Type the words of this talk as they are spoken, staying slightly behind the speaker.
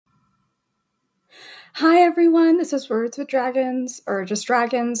Hi, everyone. This is Words with Dragons, or just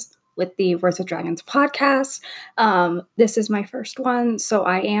Dragons, with the Words with Dragons podcast. This is my first one, so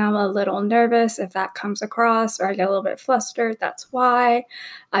I am a little nervous if that comes across or I get a little bit flustered. That's why.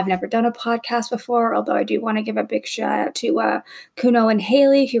 I've never done a podcast before, although I do want to give a big shout out to Kuno and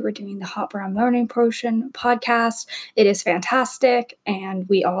Haley, who were doing the Hot Brown Morning Potion podcast. It is fantastic, and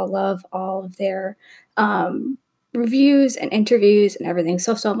we all love all of their reviews and interviews and everything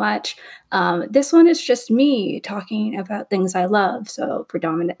so much. This one is just me talking about things I love, so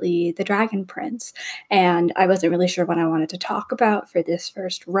predominantly the Dragon Prince. And I wasn't really sure what I wanted to talk about for this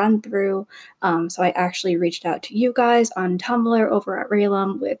first run through, so I actually reached out to you guys on Tumblr over at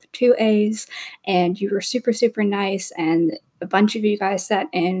Raylam with 2 A's, and you were super nice, and a bunch of you guys sent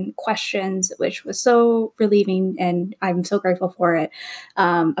in questions, which was so relieving, and I'm so grateful for it.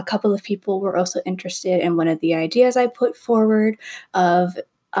 A couple of people were also interested in one of the ideas I put forward of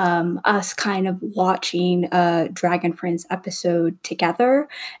us kind of watching a Dragon Prince episode together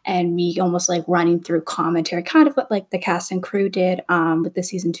and me almost like running through commentary, kind of what like the cast and crew did with the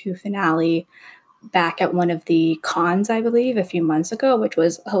season 2 finale back at one of the cons, I believe, a few months ago, which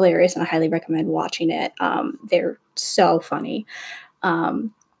was hilarious, and I highly recommend watching it. They're so funny.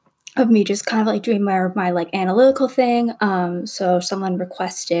 Of me just kind of like doing my like analytical thing. So someone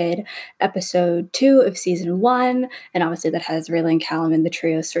requested episode 2 of season 1, and obviously that has Raylan and Callum in the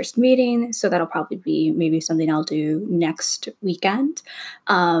trio's first meeting. So that'll probably be maybe something I'll do next weekend.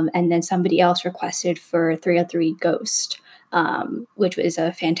 And then somebody else requested for 303 Ghost. Which was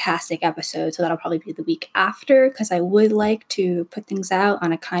a fantastic episode. So that'll probably be the week after, because I would like to put things out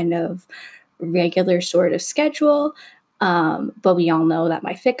on a kind of regular sort of schedule. But we all know that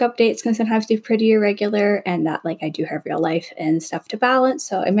my fic updates can sometimes be pretty irregular, and that like I do have real life and stuff to balance,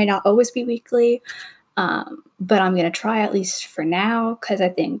 so it may not always be weekly. But I'm gonna try at least for now, because I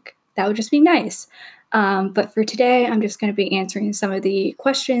think that would just be nice. But for today, I'm just going to be answering some of the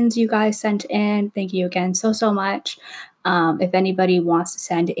questions you guys sent in. Thank you again so much. If anybody wants to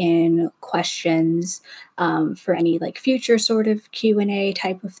send in questions for any like future sort of Q&A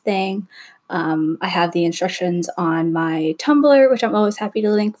type of thing, I have the instructions on my Tumblr, which I'm always happy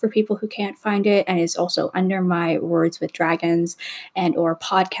to link for people who can't find it, and it's also under my Words with Dragons and or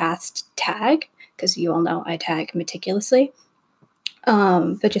podcast tag, because you all know I tag meticulously.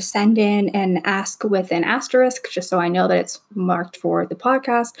 But just send in and ask with an asterisk, just so I know that it's marked for the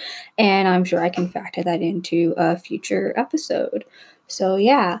podcast, and I'm sure I can factor that into a future episode. So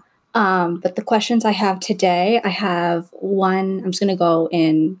yeah. But the questions I have today, I have one. I'm just going to go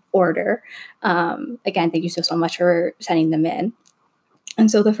in order. Again, thank you so much for sending them in. And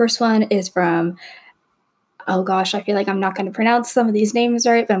so the first one is from, oh gosh, I feel like I'm not going to pronounce some of these names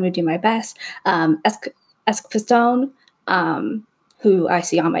right, but I'm going to do my best. Esquistone, who I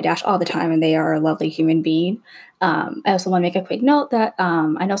see on my dash all the time, and they are a lovely human being. I also want to make a quick note that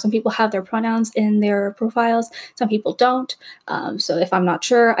I know some people have their pronouns in their profiles, some people don't. So if I'm not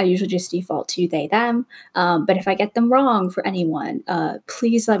sure, I usually just default to they, them. But if I get them wrong for anyone,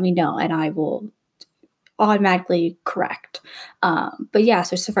 please let me know, and I will automatically correct. But yeah,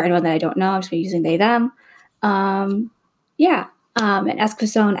 so for anyone that I don't know, I'm just using they, them. Yeah. And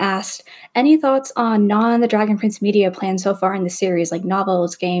Esquizone asked, any thoughts on the Dragon Prince media plan so far in the series, like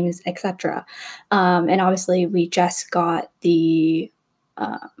novels, games, etc.? And obviously, we just got the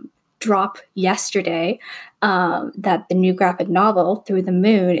drop yesterday that the new graphic novel, Through the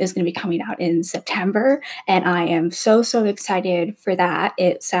Moon, is going to be coming out in September. And I am so excited for that.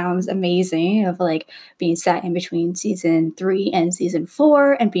 It sounds amazing, of like being set in between season 3 and season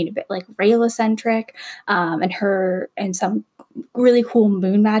 4 and being a bit like Rayla centric, and her and some really cool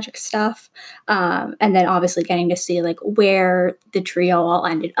moon magic stuff. And then obviously getting to see like where the trio all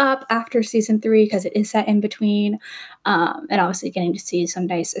ended up after season 3, because it is set in between. And obviously getting to see some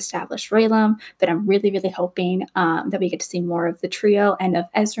nice established Raylam. But I'm really hoping that we get to see more of the trio and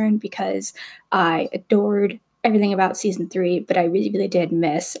of Ezran, because I adored everything about season 3, but I really did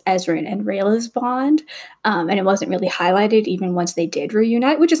miss Ezran and Rayla's bond. And it wasn't really highlighted even once they did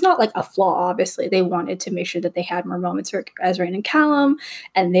reunite, which is not like a flaw, obviously. They wanted to make sure that they had more moments for Ezran and Callum,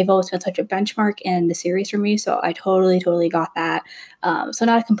 and they've always been such a benchmark in the series for me, so I totally got that. So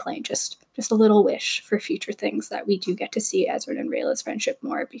not a complaint, just a little wish for future things that we do get to see Ezran and Rayla's friendship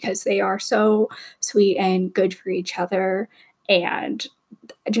more, because they are so sweet and good for each other, and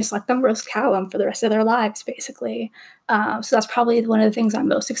just let them roast Callum for the rest of their lives, basically. So that's probably one of the things I'm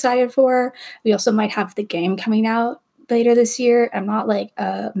most excited for. We also might have the game coming out later this year. I'm not like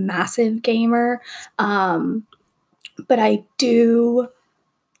a massive gamer, but I do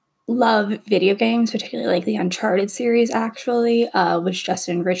love video games, particularly like the Uncharted series, actually, which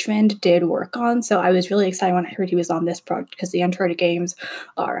Justin Richmond did work on. So I was really excited when I heard he was on this project because the Uncharted games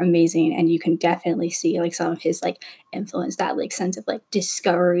are amazing, and you can definitely see like some of his like influence, that like sense of like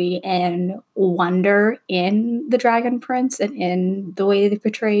discovery and wonder in the Dragon Prince and in the way they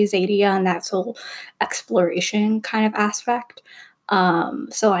portray Zadia and that whole exploration kind of aspect.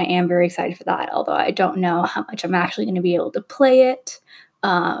 So I am very excited for that, although I don't know how much I'm actually going to be able to play it,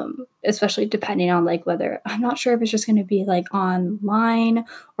 especially depending on like whether I'm not sure if it's just going to be like online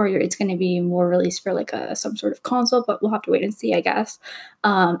or it's going to be more released for like some sort of console, but we'll have to wait and see, I guess.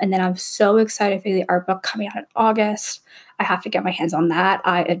 And then I'm so excited for the art book coming out in August. I have to get my hands on that.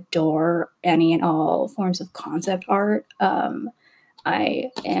 I adore any and all forms of concept art. I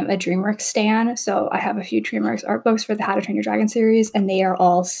am a DreamWorks stan, so I have a few DreamWorks art books for the How to Train Your Dragon series, and they are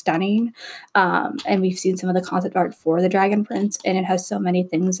all stunning. And we've seen some of the concept art for the Dragon Prince, and it has so many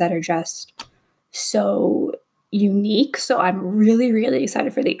things that are just so unique. So I'm really, really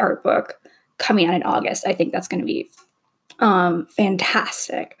excited for the art book coming out in August. I think that's going to be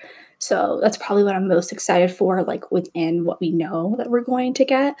fantastic. So that's probably what I'm most excited for, like within what we know that we're going to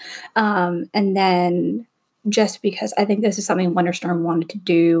get. And then just because I think this is something Wonderstorm wanted to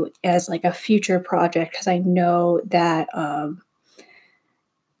do as like a future project, because I know that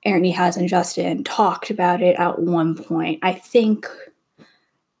Ernie has and Justin talked about it at one point. I think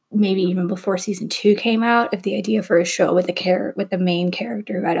maybe even before season 2 came out, of the idea for a show with the main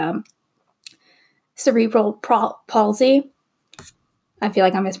character who had cerebral palsy. I feel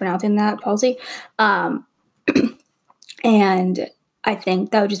like I'm mispronouncing that, palsy. And I think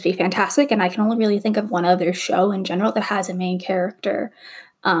that would just be fantastic. And I can only really think of one other show in general that has a main character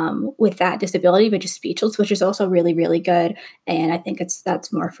with that disability, but just speechless, which is also really, really good. And I think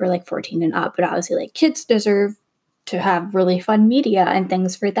that's more for like 14 and up. But obviously, like kids deserve to have really fun media and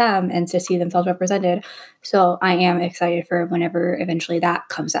things for them and to see themselves represented. So I am excited for whenever eventually that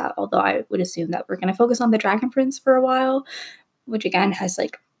comes out. Although I would assume that we're going to focus on the Dragon Prince for a while, which again has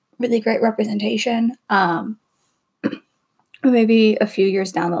like really great representation. Maybe a few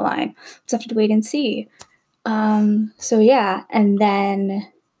years down the line. Just have to wait and see. So yeah, and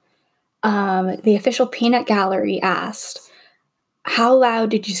then the official Peanut Gallery asked, how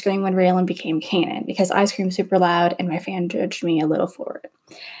loud did you scream when Raylan became canon? Because I screamed super loud and my fan judged me a little for it.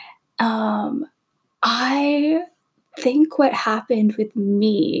 I think what happened with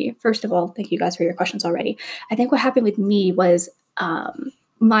me, first of all, thank you guys for your questions already. I think what happened with me was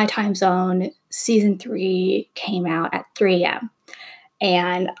my time zone, season 3 came out at 3 a.m.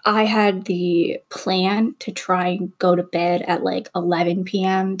 And I had the plan to try and go to bed at like 11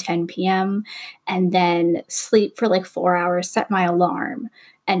 p.m., 10 p.m., and then sleep for like 4 hours, set my alarm,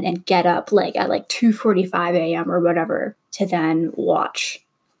 and then get up like at like 2:45 a.m. or whatever to then watch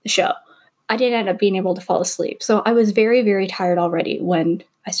the show. I didn't end up being able to fall asleep. So I was very, very tired already when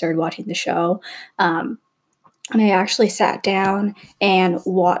I started watching the show. And I actually sat down and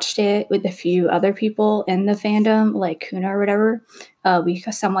watched it with a few other people in the fandom, like Kuna or whatever. We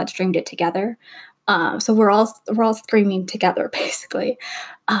somewhat streamed it together. So we're all screaming together, basically.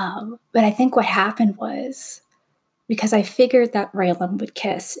 But I think what happened was, because I figured that Raylan would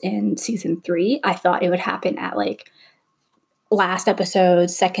kiss in season 3, I thought it would happen at like last episode,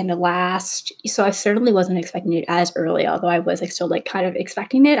 second to last. So I certainly wasn't expecting it as early, although I was like still like kind of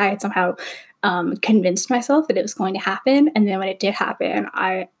expecting it. I had somehow convinced myself that it was going to happen. And then when it did happen,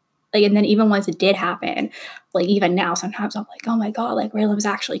 and then even once it did happen, like even now, sometimes I'm like, oh my God, like Raylan was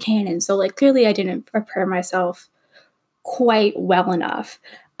actually canon. So like clearly I didn't prepare myself quite well enough.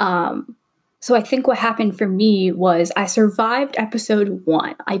 So I think what happened for me was I survived episode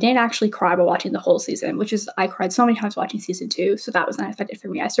 1. I didn't actually cry while watching the whole season, I cried so many times watching season 2, so that was unexpected for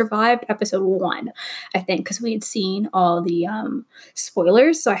me. I survived episode 1, I think, because we had seen all the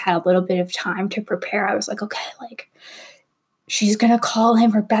spoilers, so I had a little bit of time to prepare. I was like, okay, like she's gonna call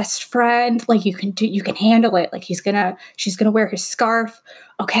him her best friend. Like you can handle it. Like she's gonna wear his scarf.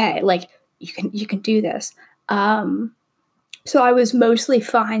 Okay, like you can do this. So I was mostly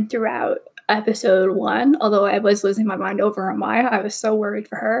fine throughout episode 1, although I was losing my mind over Amaya. I was so worried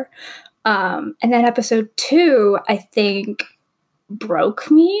for her. And then episode 2, I think,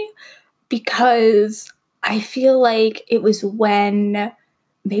 broke me because I feel like it was when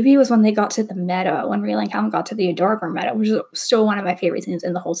they got to the meta, when Raylan and Calvin got to the Adorable meta, which is still one of my favorite scenes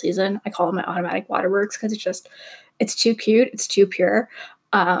in the whole season. I call it my automatic waterworks because it's too cute, it's too pure.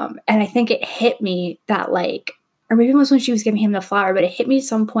 And I think it hit me that like, or maybe it was when she was giving him the flower, but it hit me at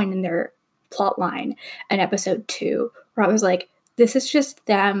some point in their plot line in episode 2 where I was like, this is just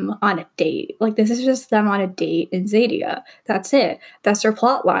them on a date. Like, this is just them on a date in Zadia. That's it. That's their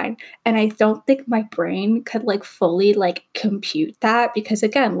plot line. And I don't think my brain could, like, fully, like, compute that because,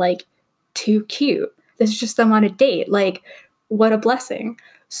 again, like, too cute. This is just them on a date. Like, what a blessing.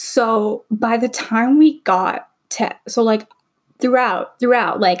 So by the time we got to, so, like,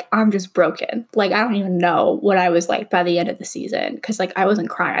 throughout, like, I'm just broken. Like, I don't even know what I was like by the end of the season because, like, I wasn't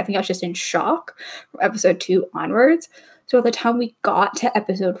crying. I think I was just in shock from episode 2 onwards. So by the time we got to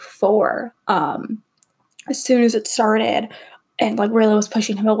episode 4, as soon as it started and, like, Rilla was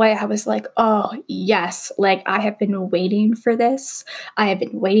pushing him away, I was like, oh, yes. Like, I have been waiting for this. I have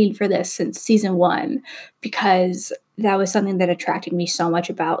been waiting for this since season 1 because that was something that attracted me so much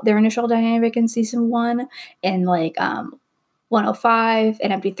about their initial dynamic in season 1 and, like, 105,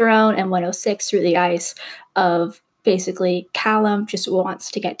 An Empty Throne, and 106, Through the Ice, of basically Callum just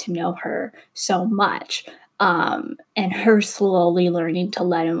wants to get to know her so much. And her slowly learning to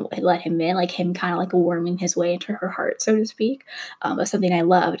let him in, like him kind of like worming his way into her heart, so to speak, was something I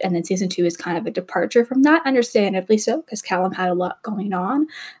loved. And then season 2 is kind of a departure from that, understandably so, because Callum had a lot going on,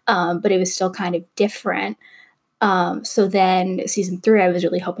 but it was still kind of different. So then season 3, I was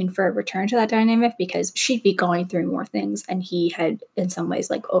really hoping for a return to that dynamic because she'd be going through more things and he had in some ways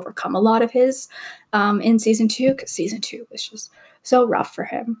like overcome a lot of his in season 2 because season 2 was just so rough for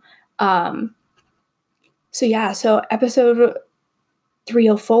him. So episode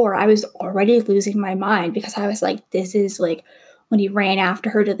 304, I was already losing my mind because I was like, this is like when he ran after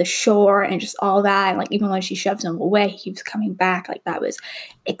her to the shore and just all that. And like, even when she shoves him away, he keeps coming back. Like, that was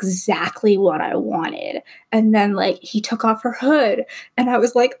exactly what I wanted. And then like he took off her hood and I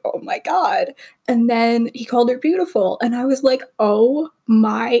was like, oh my God. And then he called her beautiful. And I was like, oh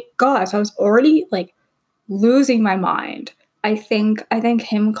my God. So I was already like losing my mind. I think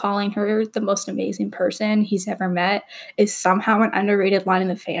him calling her the most amazing person he's ever met is somehow an underrated line in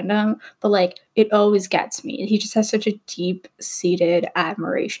the fandom, but like it always gets me. He just has such a deep-seated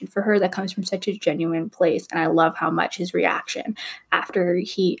admiration for her that comes from such a genuine place, and I love how much his reaction after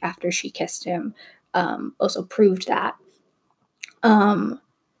she kissed him also proved that.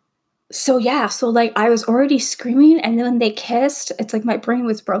 So like I was already screaming, and then when they kissed, it's like my brain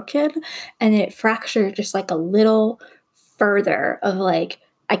was broken and it fractured just like a little further of like,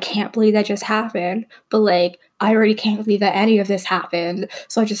 I can't believe that just happened, but like I already can't believe that any of this happened,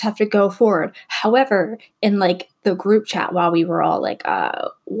 so I just have to go forward. However, in like the group chat while we were all like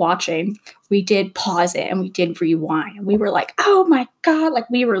watching, we did pause it and we did rewind and we were like, oh my God, like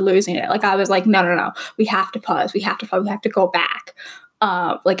we were losing it. Like I was like, no, we have to pause, we have to go back.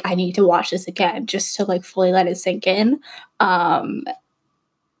 Like I need to watch this again just to like fully let it sink in.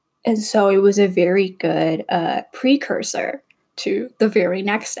 And so it was a very good precursor to the very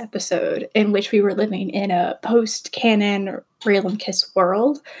next episode, in which we were living in a post-canon Raylan Kiss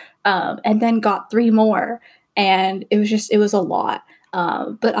world, and then got 3 more. And it was a lot.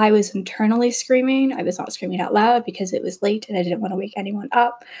 But I was internally screaming. I was not screaming out loud because it was late and I didn't want to wake anyone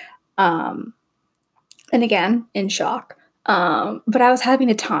up. And again, in shock. But I was having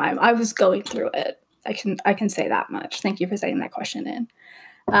a time. I was going through it. I can say that much. Thank you for sending that question in.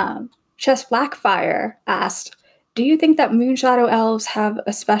 Chess Blackfire asked, do you think that Moonshadow elves have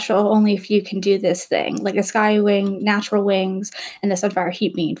a special only if you can do this thing, like a sky wing, natural wings, and the Sunfire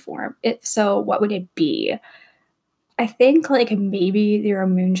Heat Being form? If so, what would it be? I think like maybe there are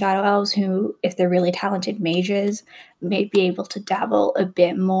Moonshadow elves who, if they're really talented mages, may be able to dabble a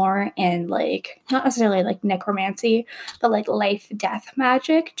bit more in like, not necessarily like necromancy, but like life-death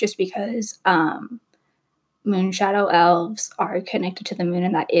magic, just because Moonshadow elves are connected to the moon,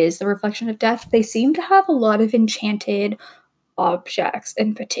 and that is the reflection of death. They seem to have a lot of enchanted objects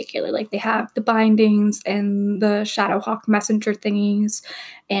in particular. Like they have the bindings and the Shadowhawk messenger thingies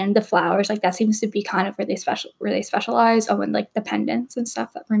and the flowers. Like that seems to be kind of where they specialize. Oh, and like the pendants and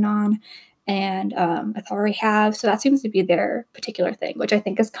stuff that Renan and Athari have. So that seems to be their particular thing, which I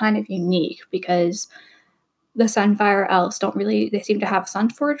think is kind of unique because the Sunfire elves they seem to have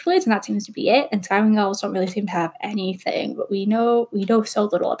Sunforge blades, and that seems to be it. And Skywing elves don't really seem to have anything, but we know so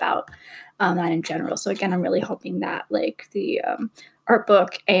little about that in general. So again, I'm really hoping that like the art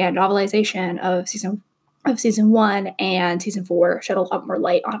book and novelization of season 1 and season 4 shed a lot more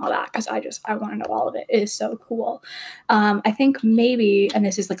light on all that, because I want to know all of it. It is so cool. I think maybe, and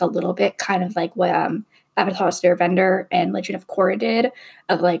this is like a little bit kind of like what Avatar Airbender and Legend of Korra did,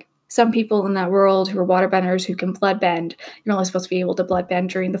 of like some people in that world who are waterbenders who can bloodbend. You're only supposed to be able to bloodbend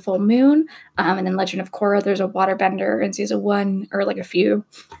during the full moon. And then Legend of Korra, there's a waterbender in season 1, or like a few,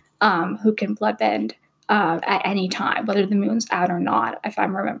 who can bloodbend at any time, whether the moon's out or not, if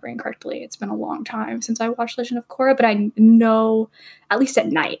I'm remembering correctly. It's been a long time since I watched Legend of Korra, but I know, at least at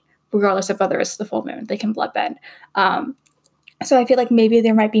night, regardless of whether it's the full moon, they can bloodbend. So I feel like maybe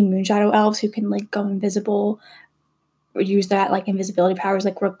there might be moonshadow elves who can like go invisible or use that like invisibility powers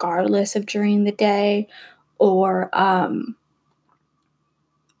like regardless of during the day, or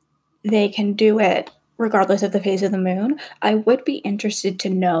they can do it regardless of the phase of the moon. I would be interested to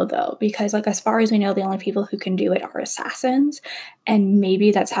know though, because like as far as we know, the only people who can do it are assassins, and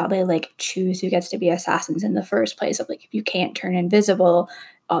maybe that's how they like choose who gets to be assassins in the first place. Of like if you can't turn invisible,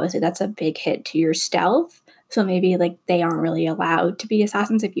 obviously that's a big hit to your stealth. So maybe like they aren't really allowed to be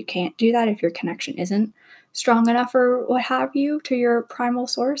assassins if you can't do that, if your connection isn't strong enough or what have you to your primal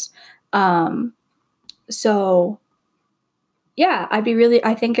source. So yeah, I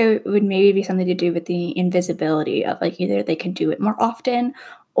think it would maybe be something to do with the invisibility of like either they can do it more often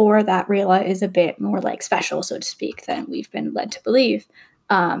or that Rayla is a bit more like special, so to speak, than we've been led to believe.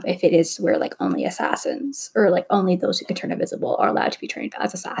 If it is where like only assassins or like only those who can turn invisible are allowed to be trained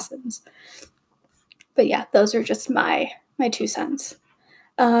as assassins. But yeah, those are just my 2 cents.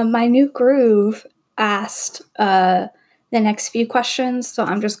 My new groove asked the next few questions, so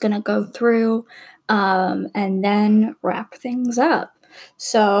I'm just gonna go through and then wrap things up.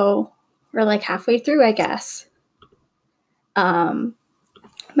 So we're like halfway through, I guess. My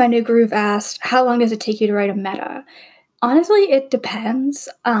new groove asked, how long does it take you to write a meta? Honestly, it depends.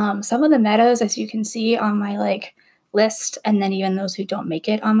 Some of the metas, as you can see on my like list, and then even those who don't make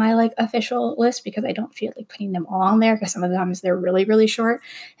it on my like official list, because I don't feel like putting them all on there because some of them they're really, really short,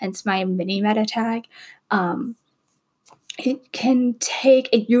 hence my mini meta tag.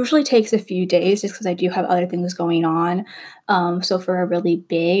 It usually takes a few days just because I do have other things going on. So for a really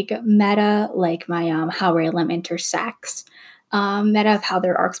big meta, like my how Raylan intersects meta of how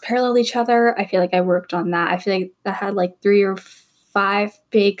their arcs parallel each other, I feel like I worked on that. I feel like that had like 3 or 5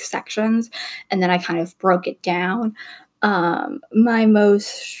 big sections, and then I kind of broke it down. My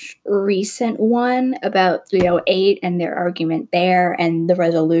most recent one about 308 and their argument there and the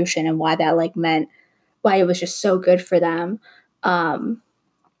resolution and why that like meant why it was just so good for them. I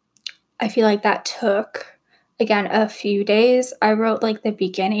feel like that took again a few days. I wrote like the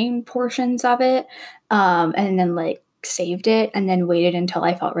beginning portions of it, and then like saved it and then waited until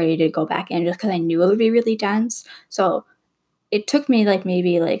I felt ready to go back in just because I knew it would be really dense. So it took me like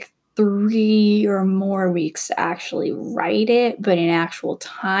maybe like 3 or more weeks to actually write it, but in actual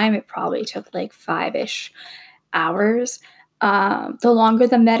time, it probably took like 5-ish hours. The longer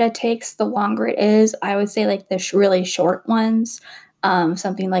the meta takes, the longer it is. I would say like the really short ones,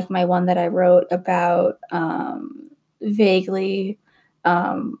 something like my one that I wrote about vaguely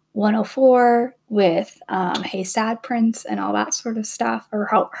 104 with Hey Sad Prince and all that sort of stuff, or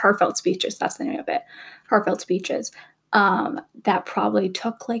Heartfelt Speeches, that's the name of it, Heartfelt Speeches. That probably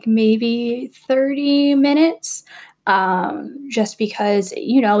took like maybe 30 minutes. Just because,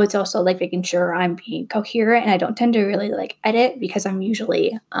 it's also like making sure I'm being coherent, and I don't tend to really like edit because I'm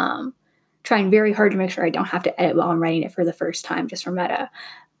usually trying very hard to make sure I don't have to edit while I'm writing it for the first time just for meta.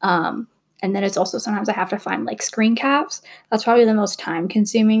 And then it's also sometimes I have to find like screen caps. That's probably the most time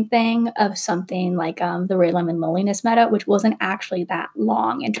consuming thing of something like the Raylan and Loneliness meta, which wasn't actually that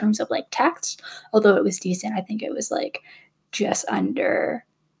long in terms of like text, although it was decent. I think it was like just under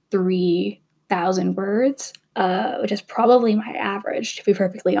 3,000 words, which is probably my average, to be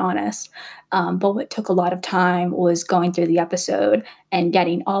perfectly honest. But what took a lot of time was going through the episode and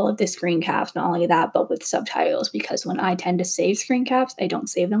getting all of the screen caps, not only that, but with subtitles, because when I tend to save screen caps, I don't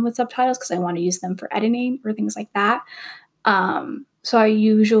save them with subtitles because I want to use them for editing or things like that. So I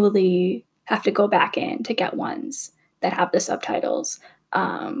usually have to go back in to get ones that have the subtitles,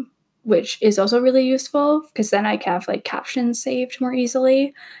 which is also really useful because then I can have like captions saved more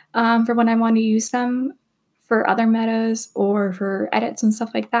easily for when I want to use them for other metas or for edits and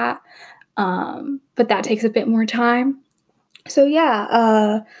stuff like that. But that takes a bit more time. So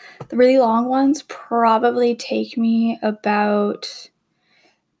yeah, the really long ones probably take me about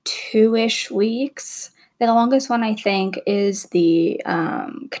 2-ish weeks. The longest one I think is the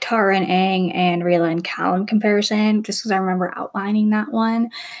Katara and Aang and Rayla and Callum comparison, just because I remember outlining that one.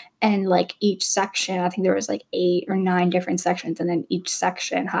 And like each section, I think there was like 8 or 9 different sections, and then each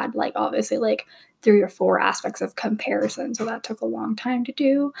section had like obviously like 3 or 4 aspects of comparison. So that took a long time to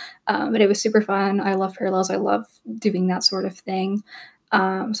do, but it was super fun. I love parallels. I love doing that sort of thing.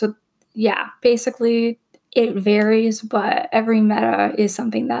 So yeah, basically it varies, but every meta is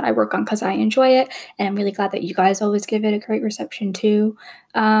something that I work on because I enjoy it, and I'm really glad that you guys always give it a great reception too.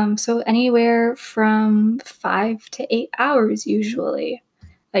 So anywhere from 5 to 8 hours usually,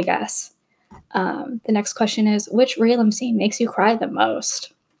 I guess. The next question is, which Raylan scene makes you cry the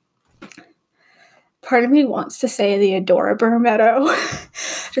most? Part of me wants to say the Adorable Meadow,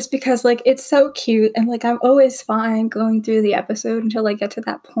 just because like it's so cute and like I'm always fine going through the episode until I get to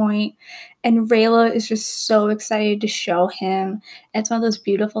that point, and Rayla is just so excited to show him. And it's one of those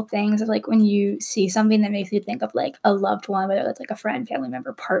beautiful things of like when you see something that makes you think of like a loved one, whether it's like a friend, family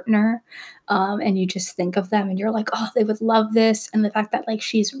member, partner, and you just think of them and you're like, oh, they would love this, and the fact that like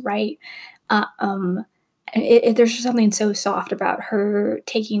she's right. Uh, um, there's just something so soft about her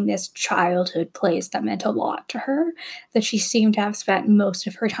taking this childhood place that meant a lot to her, that she seemed to have spent most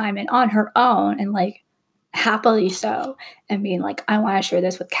of her time in on her own, and like happily so, and being like, I want to share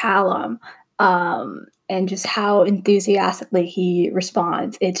this with Callum. And just how enthusiastically he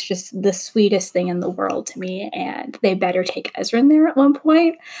responds. It's just the sweetest thing in the world to me. And they better take Ezran there at one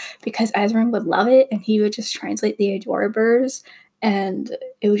point, because Ezran would love it and he would just translate the Adorables and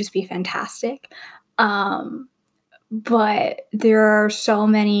it would just be fantastic. Um, but there are so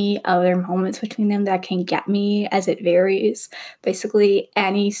many other moments between them that can get me as it varies. Basically,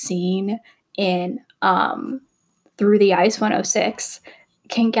 any scene in Through the Ice 106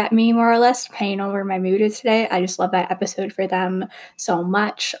 can get me more or less, depending on where my mood is today. I just love that episode for them so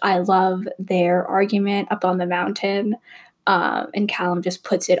much. I love their argument up on the mountain. And Callum just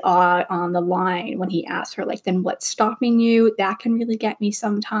puts it all on the line when he asks her, like, then what's stopping you? That can really get me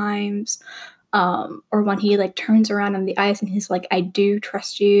sometimes. Or when he like turns around on the ice and he's like, I do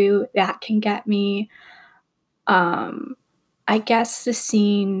trust you, that can get me. I guess the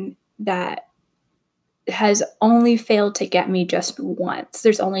scene that has only failed to get me just once.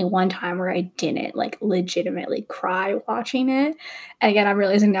 There's only one time where I didn't like legitimately cry watching it. And again, I'm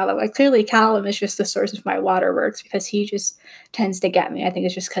realizing now that like clearly Callum is just the source of my waterworks, because he just tends to get me. I think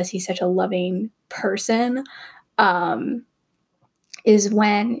it's just because he's such a loving person. Um, is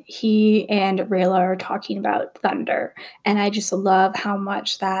when he and Rayla are talking about thunder. And I just love how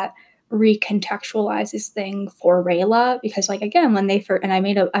much that recontextualizes thing for Rayla, because like again, when they first, and I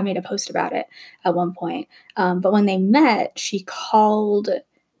made a post about it at one point, but when they met, she called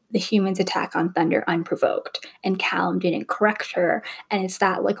the humans' attack on Thunder unprovoked, and Callum didn't correct her. And it's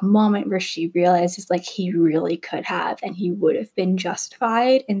that like moment where she realizes like he really could have, and he would have been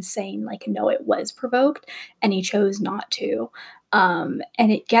justified in saying like, no, it was provoked, and he chose not to. And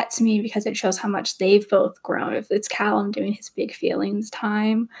it gets me because it shows how much they've both grown. If it's Callum doing his big feelings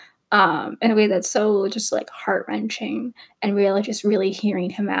time, in a way that's so just like heart wrenching, and really just really hearing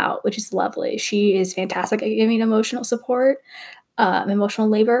him out, which is lovely. She is fantastic at giving emotional support, emotional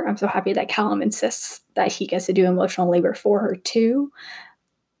labor. I'm so happy that Callum insists that he gets to do emotional labor for her too.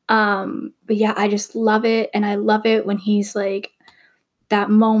 But yeah, I just love it. And I love it when he's like, that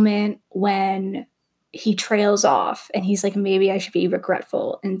moment when he trails off and he's like, maybe I should be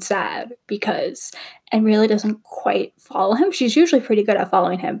regretful and sad because, and really doesn't quite follow him. She's usually pretty good at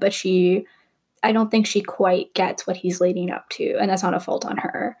following him, but I don't think she quite gets what he's leading up to. And that's not a fault on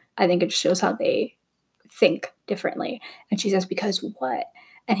her. I think it just shows how they think differently. And she says, because what?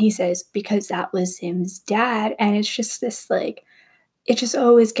 And he says, because that was Zim's dad. And it's just this like, it just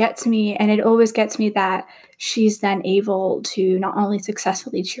always gets me. And it always gets me that she's then able to not only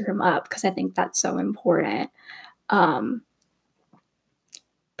successfully cheer him up, because I think that's so important, um,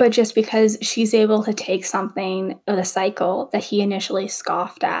 but just because she's able to take something of the cycle that he initially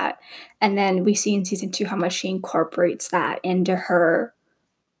scoffed at. And then we see in season 2 how much she incorporates that into her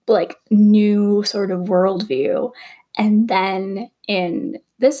like new sort of worldview. And then in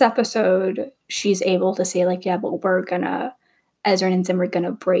this episode, she's able to say, like, yeah, but Ezra and Zim are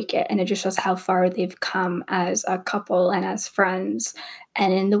gonna break it. And it just shows how far they've come as a couple and as friends,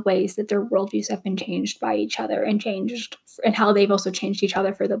 and in the ways that their worldviews have been changed by each other and changed, and how they've also changed each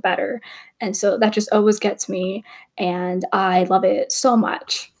other for the better. And so that just always gets me, and I love it so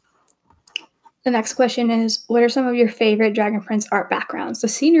much. The next question is, what are some of your favorite Dragon Prince art backgrounds? The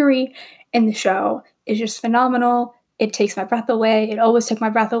scenery in the show is just phenomenal. It takes my breath away. It always took my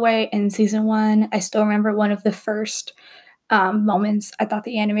breath away in season 1. I still remember one of the first moments. I thought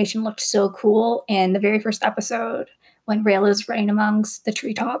the animation looked so cool in the very first episode when Rayla's running amongst the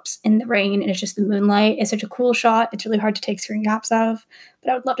treetops in the rain and it's just the moonlight. It's such a cool shot. It's really hard to take screen caps of,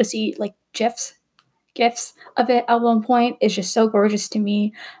 but I would love to see like gifs of it at one point. It's just so gorgeous to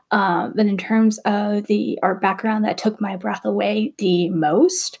me. But in terms of the art background that took my breath away the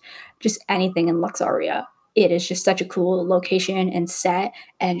most, just anything in Luxaria. It is just such a cool location and set,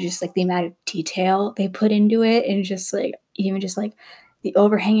 and just like the amount of detail they put into it, and just like even just like the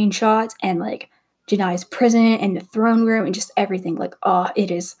overhanging shots and like Janai's prison and the throne room and just everything. Like, oh,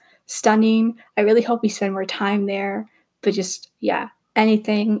 it is stunning. I really hope we spend more time there. But just yeah,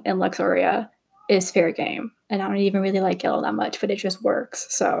 anything in Luxaria is fair game. And I don't even really like Yellow that much, but it just works.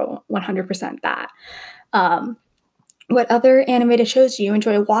 So 100% that. What other animated shows do you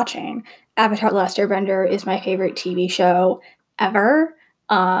enjoy watching? Avatar: The Last Airbender is my favorite TV show ever.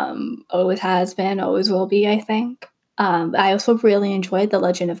 Always has been, always will be, I think. I also really enjoyed The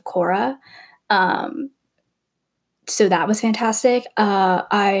Legend of Korra. Um, so that was fantastic.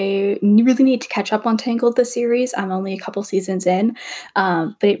 I really need to catch up on Tangled, the series. I'm only a couple seasons in,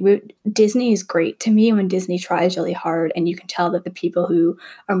 but Disney is great to me when Disney tries really hard, and you can tell that the people who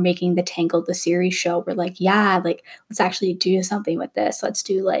are making the Tangled, the series show, were like, yeah, like let's actually do something with this. Let's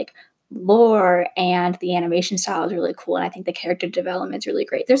do like lore, and the animation style is really cool, and I think the character development is really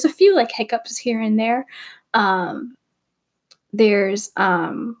great. There's a few like hiccups here and there. There's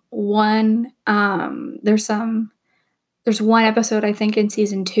one there's one episode, I think, in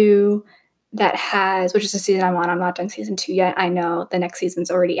season 2 that has, which is the season I'm on. I'm not done season 2 yet. I know the next season's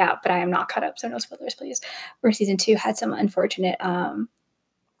already out, but I am not caught up, so no spoilers, please. Where season 2 had some unfortunate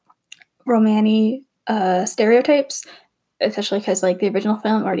Romani stereotypes, especially because like the original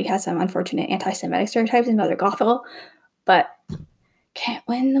film already has some unfortunate anti-Semitic stereotypes in Mother Gothel, but can't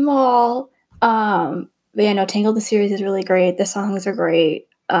win them all. But yeah, no, Tangled the series is really great. The songs are great.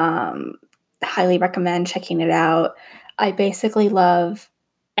 Highly recommend checking it out. I basically love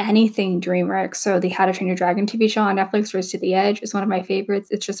anything DreamWorks. So the How to Train Your Dragon TV show on Netflix, Race to the Edge, is one of my favorites.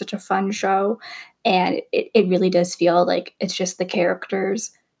 It's just such a fun show, and it really does feel like it's just the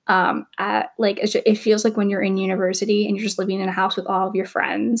characters. It feels like when you're in university and you're just living in a house with all of your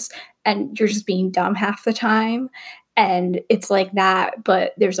friends, and you're just being dumb half the time, and it's like that.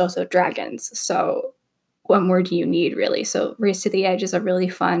 But there's also dragons, so what more do you need, really? So Race to the Edge is a really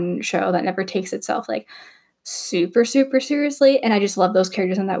fun show that never takes itself like super, super seriously. And I just love those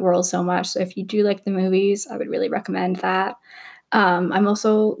characters in that world so much. So if you do like the movies, I would really recommend that. I'm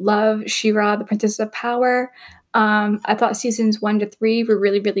also love She-Ra, the Princess of Power. I thought seasons 1 to 3 were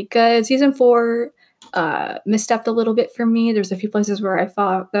really, really good. Season 4 misstepped a little bit for me. There's a few places where I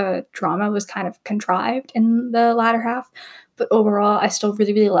thought the drama was kind of contrived in the latter half, but overall, I still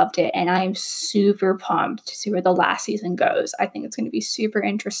really, really loved it, and I am super pumped to see where the last season goes. I think it's going to be super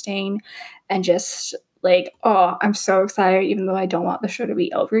interesting, and just like, oh, I'm so excited, even though I don't want the show to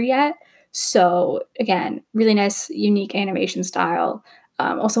be over yet. So again, really nice, unique animation style.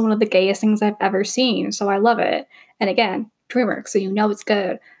 Also, one of the gayest things I've ever seen, so I love it. And again, DreamWorks, so you know it's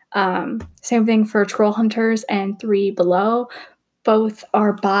good. Same thing for Troll Hunters and Three Below. Both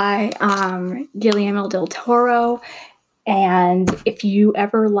are by Guillermo del Toro. And if you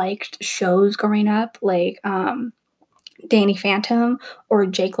ever liked shows growing up, like Danny Phantom or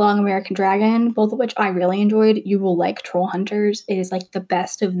Jake Long American Dragon, both of which I really enjoyed, you will like Troll Hunters. It is like the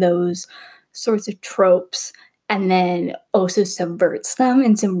best of those sorts of tropes, and then also subverts them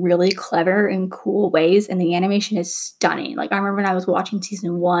in some really clever and cool ways. And the animation is stunning. Like I remember when I was watching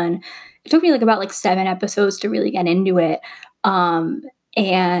season 1, it took me like about like 7 episodes to really get into it.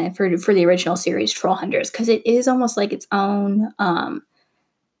 And for the original series Troll Hunters, because it is almost like its own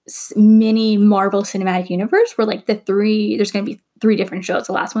mini Marvel Cinematic Universe, where like there's going to be 3 different shows.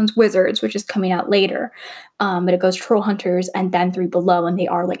 The last one's Wizards, which is coming out later, but it goes Troll Hunters and then Three Below, and they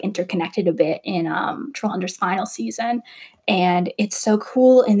are like interconnected a bit in Troll Hunters' final season, and it's so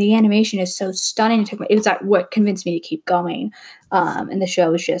cool, and the animation is so stunning. It was what convinced me to keep going, and the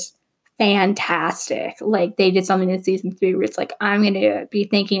show is just fantastic. Like they did something in season 3 where it's like I'm going to be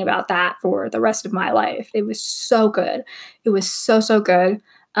thinking about that for the rest of my life. It was so good. It was so good.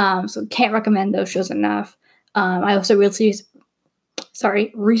 So can't recommend those shows enough. I also recently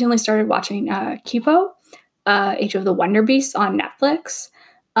started watching Kipo, Age of the Wonder Beasts on Netflix,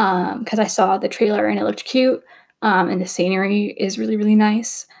 because I saw the trailer and it looked cute, and the scenery is really, really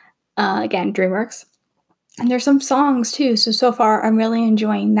nice. Again, DreamWorks. And there's some songs too, so far I'm really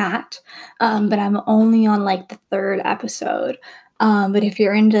enjoying that, but I'm only on like the 3rd episode. But if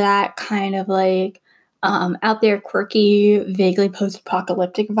you're into that kind of like out there, quirky, vaguely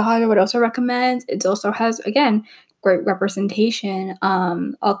post-apocalyptic vibe, I would also recommend. It also has, again, great representation.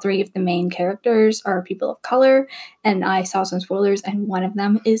 All 3 of the main characters are people of color, and I saw some spoilers, and one of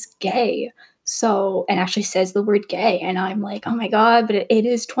them is gay. So, and actually says the word gay, and I'm like, oh my god, but it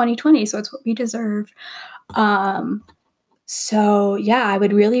is 2020, so it's what we deserve. So yeah, I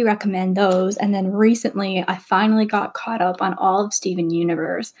would really recommend those. And then recently, I finally got caught up on all of Steven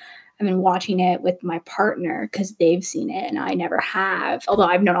Universe. I've been watching it with my partner because they've seen it and I never have, although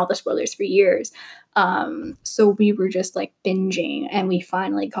I've known all the spoilers for years. So we were just like binging, and we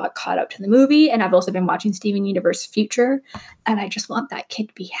finally got caught up to the movie. And I've also been watching Steven Universe Future, and I just want that kid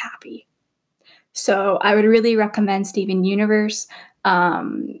to be happy. So I would really recommend Steven Universe.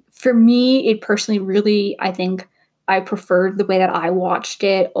 For me, it personally really, I think I preferred the way that I watched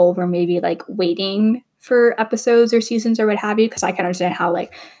it over maybe like waiting for episodes or seasons or what have you, because I can understand how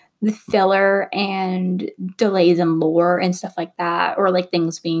like the filler and delays in lore and stuff like that, or like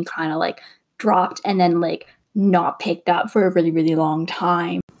things being kind of like dropped and then like not picked up for a really, really long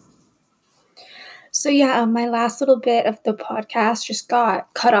time. So yeah, my last little bit of the podcast just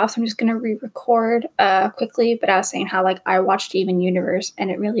got cut off, so I'm just gonna re-record quickly. But I was saying how like I watched Steven Universe, and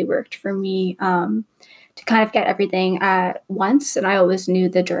it really worked for me to kind of get everything at once, and I always knew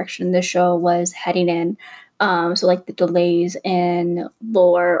the direction the show was heading in. So like the delays in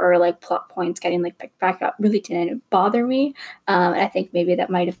lore or like plot points getting like picked back up really didn't bother me. And I think maybe that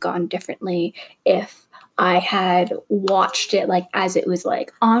might have gone differently if I had watched it like as it was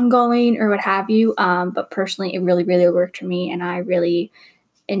like ongoing or what have you. But personally, it really, really worked for me, and I really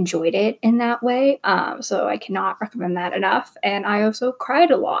enjoyed it in that way. So I cannot recommend that enough. And I also cried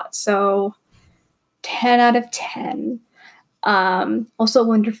a lot. So 10 out of 10. Also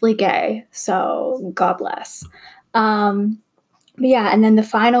wonderfully gay. So God bless. But yeah, and then the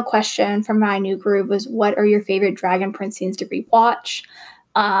final question from my new group was, what are your favorite Dragon Prince scenes to rewatch?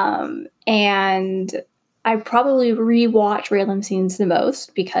 And I probably rewatch Raylan scenes the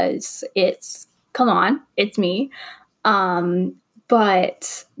most because come on, it's me.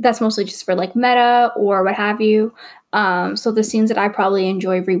 But that's mostly just for like meta or what have you. So the scenes that I probably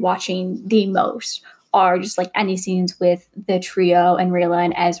enjoy rewatching the most are just like any scenes with the trio and Rayla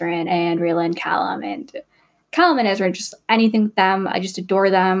and Ezran and Rayla and Callum and Ezra, just anything with them. I just adore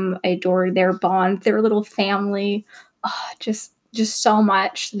them. I adore their bond, their little family. Oh, just so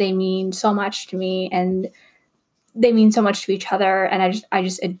much. They mean so much to me, and they mean so much to each other. And I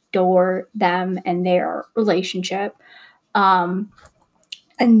just adore them and their relationship. And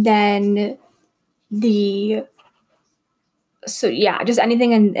then so yeah, just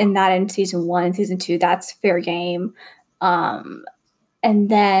anything in that in season 1 and season 2, that's fair game. And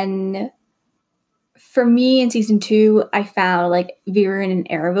then for me in season 2, I found like Viren and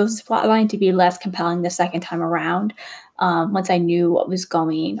Erebos' plotline to be less compelling the second time around. Once I knew what was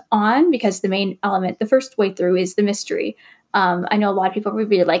going on, because the main element, the first way through, is the mystery. I know a lot of people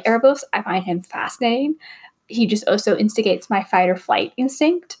really like Erebos. I find him fascinating. He just also instigates my fight or flight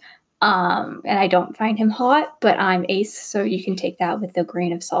instinct. And I don't find him hot, but I'm ace, so you can take that with a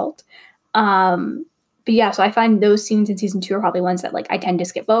grain of salt. But yeah, so I find those scenes in season 2 are probably ones that like I tend to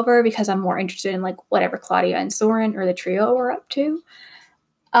skip over because I'm more interested in like whatever Claudia and Soren or the trio are up to.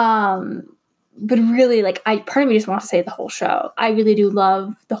 But really, like, part of me just wants to say the whole show. I really do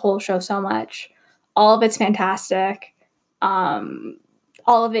love the whole show so much. All of it's fantastic. All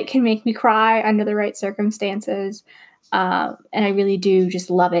of it can make me cry under the right circumstances. And I really do just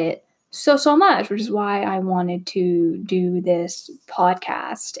love it so much, which is why I wanted to do this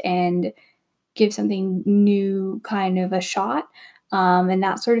podcast and give something new kind of a shot, and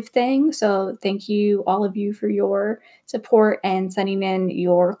that sort of thing. So thank you, all of you, for your support and sending in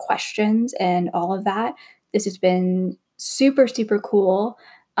your questions and all of that. This has been super, super cool.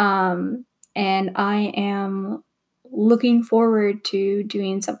 And I am looking forward to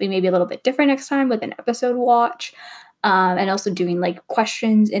doing something maybe a little bit different next time with an episode watch. And also doing like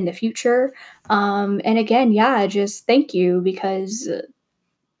questions in the future. And again, yeah, just thank you, because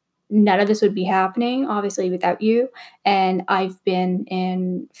none of this would be happening, obviously, without you. And I've been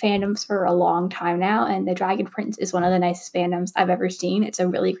in fandoms for a long time now, and the Dragon Prince is one of the nicest fandoms I've ever seen. It's a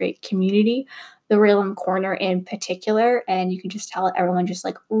really great community, the Realm Corner in particular, and you can just tell everyone just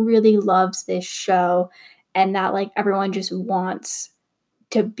like really loves this show, and that like everyone just wants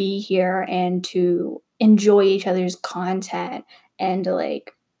to be here and to enjoy each other's content and to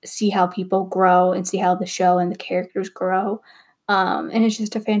like see how people grow and see how the show and the characters grow. And it's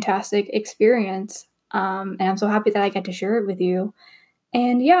just a fantastic experience. And I'm so happy that I get to share it with you.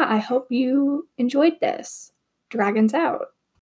 And yeah, I hope you enjoyed this. Dragons out.